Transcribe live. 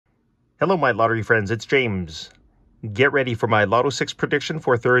Hello, my lottery friends. It's James. Get ready for my Lotto 6 prediction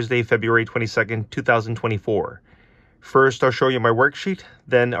for Thursday, February 22nd, 2024. First, I'll show you my worksheet,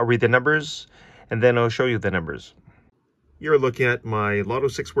 then I'll read the numbers, and then I'll show you the numbers. You're looking at my Lotto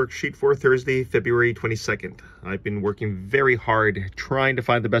 6 worksheet for Thursday, February 22nd. I've been working very hard trying to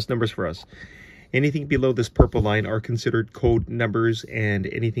find the best numbers for us. Anything below this purple line are considered code numbers, and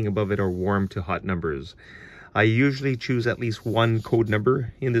anything above it are warm to hot numbers. I usually choose at least one code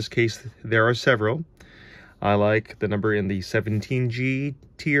number. In this case, there are several. I like the number in the 17G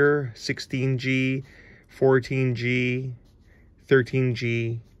tier, 16G, 14G,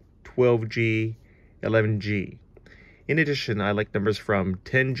 13G, 12G, 11G. In addition, I like numbers from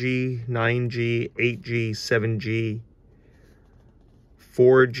 10G, 9G, 8G, 7G,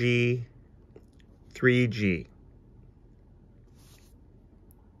 4G, 3G.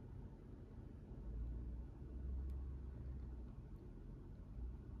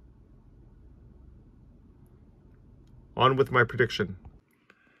 On with my prediction.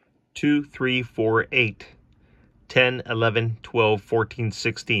 2, 3, 4, 8, 10, 11, 12, 14,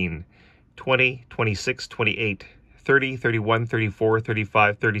 16, 20, 26, 28, 30, 31, 34,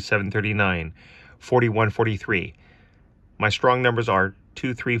 35, 37, 39, 41, 43. My strong numbers are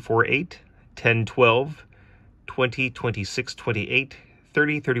 2, 3, 4, 8, 10, 12, 20, 26, 28,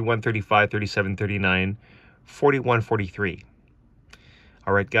 30, 31, 35, 37, 39, 41, 43.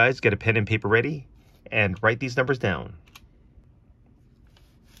 All right, guys, get a pen and paper ready and write these numbers down.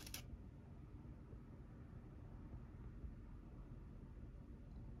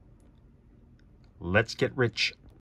 Let's get rich.